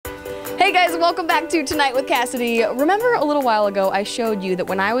Hey guys, welcome back to Tonight with Cassidy. Remember a little while ago I showed you that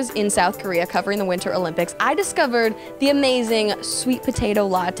when I was in South Korea covering the Winter Olympics, I discovered the amazing sweet potato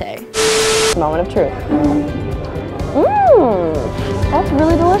latte. Moment of truth. Mmm, that's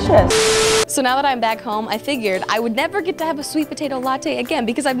really delicious. So now that I'm back home, I figured I would never get to have a sweet potato latte again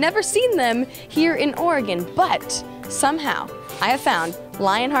because I've never seen them here in Oregon, but somehow I have found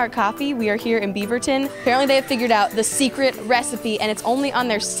Lionheart Coffee. We are here in Beaverton. Apparently they have figured out the secret recipe and it's only on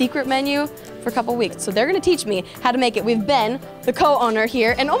their secret menu for a couple weeks. So they're gonna teach me how to make it. We've Ben, the co-owner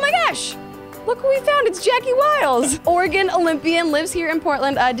here, and oh my gosh, look who we found, it's Jackie Wiles. Oregon Olympian, lives here in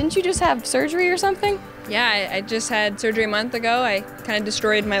Portland. Didn't you just have surgery or something? Yeah, I just had surgery a month ago. I kind of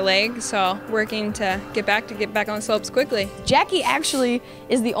destroyed my leg, so working to get back on the slopes quickly. Jackie actually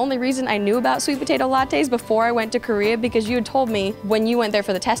is the only reason I knew about sweet potato lattes before I went to Korea, because you had told me when you went there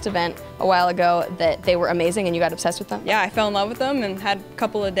for the test event a while ago that they were amazing and you got obsessed with them. Yeah, I fell in love with them and had a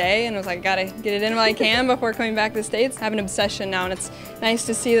couple a day and was like, gotta get it in while I can before coming back to the States. I have an obsession now and it's nice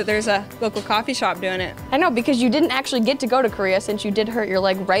to see that there's a local coffee shop doing it. I know, because you didn't actually get to go to Korea since you did hurt your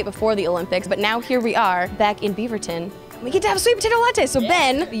leg right before the Olympics, but now here we are back in Beaverton. We get to have a sweet potato latte. So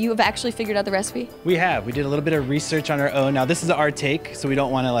Ben, you have actually figured out the recipe? We have. We did a little bit of research on our own. Now this is our take, so we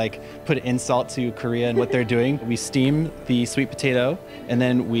don't want to like put insult to Korea and what they're doing. We steam the sweet potato and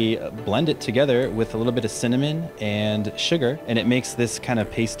then we blend it together with a little bit of cinnamon and sugar, and it makes this kind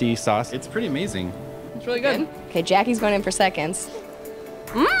of pasty sauce. It's pretty amazing. It's really good. Okay, Jackie's going in for seconds.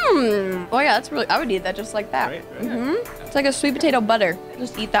 Mmm. Oh yeah, that's really, I would eat that just like that. Right. It's like a sweet potato butter.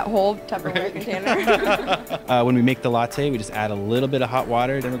 Just eat that whole Tupperware container. When we make the latte, we just add a little bit of hot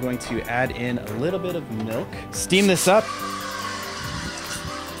water. Then we're going to add in a little bit of milk. Steam this up.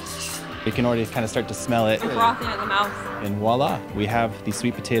 You can already kind of start to smell it. I'm frothing at the mouth. And voila, we have the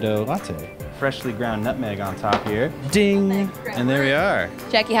sweet potato latte. Freshly ground nutmeg on top here. Ding! And there we are.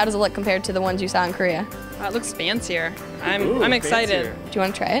 Jackie, how does it look compared to the ones you saw in Korea? It looks fancier. I'm excited. Fancier. Do you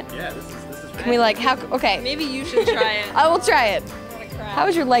want to try it? Yeah, this is Can we like, how, okay. Maybe you should try it. I will try it. I wanna cry. How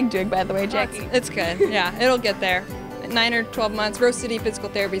is your leg doing, by the way, Jackie? It's good. Yeah, it'll get there. 9 or 12 months. Rose City Physical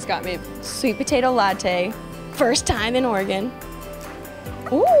Therapy's got me. Sweet potato latte. First time in Oregon.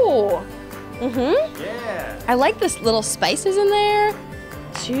 Ooh. Mm-hmm. Yeah. I like this little spices in there.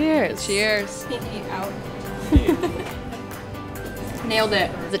 Cheers. Cheers. Pinky out. Nailed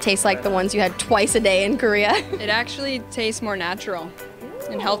it. Does it taste like the ones you had twice a day in Korea? It actually tastes more natural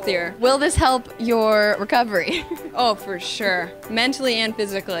and healthier. Will this help your recovery? Oh, for sure. Mentally and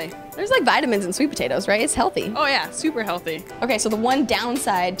physically. There's like vitamins in sweet potatoes, right? It's healthy. Oh yeah, super healthy. Okay, so the one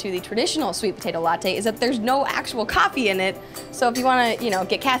downside to the traditional sweet potato latte is that there's no actual coffee in it. So if you want to,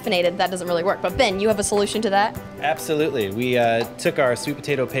 get caffeinated, that doesn't really work. But Ben, you have a solution to that? Absolutely. We took our sweet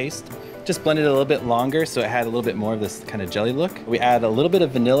potato paste, just blended it a little bit longer so it had a little bit more of this kind of jelly look. We add a little bit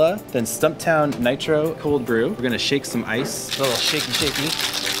of vanilla, then Stumptown Nitro cold brew. We're gonna shake some ice, a little shaky.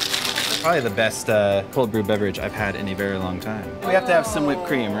 Probably the best cold brew beverage I've had in a very long time. We have to have some whipped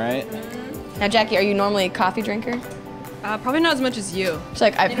cream, right? Now, Jackie, are you normally a coffee drinker? Probably not as much as you. She's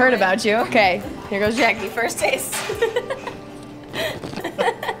like, I've heard about you. Okay, here goes Jackie, first taste.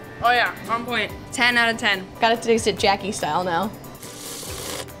 Oh yeah, on point. 10 out of 10. Gotta taste it Jackie style now.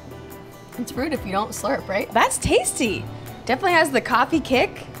 It's rude if you don't slurp, right? That's tasty. Definitely has the coffee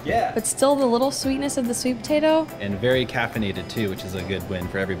kick. Yeah. But still the little sweetness of the sweet potato. And very caffeinated too, which is a good win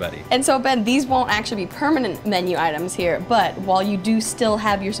for everybody. And so Ben, these won't actually be permanent menu items here, but while you do still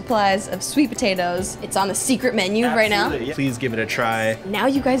have your supplies of sweet potatoes, it's on the secret menu right now. Yeah. Please give it a try. Now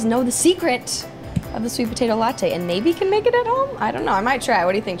you guys know the secret of the sweet potato latte and maybe can make it at home? I don't know, I might try.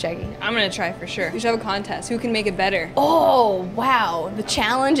 What do you think, Jackie? I'm gonna try for sure. We should have a contest. Who can make it better? Oh, wow, the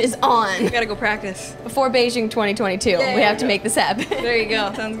challenge is on. We gotta go practice. Before Beijing 2022, we have to make this happen. There you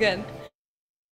go, sounds good.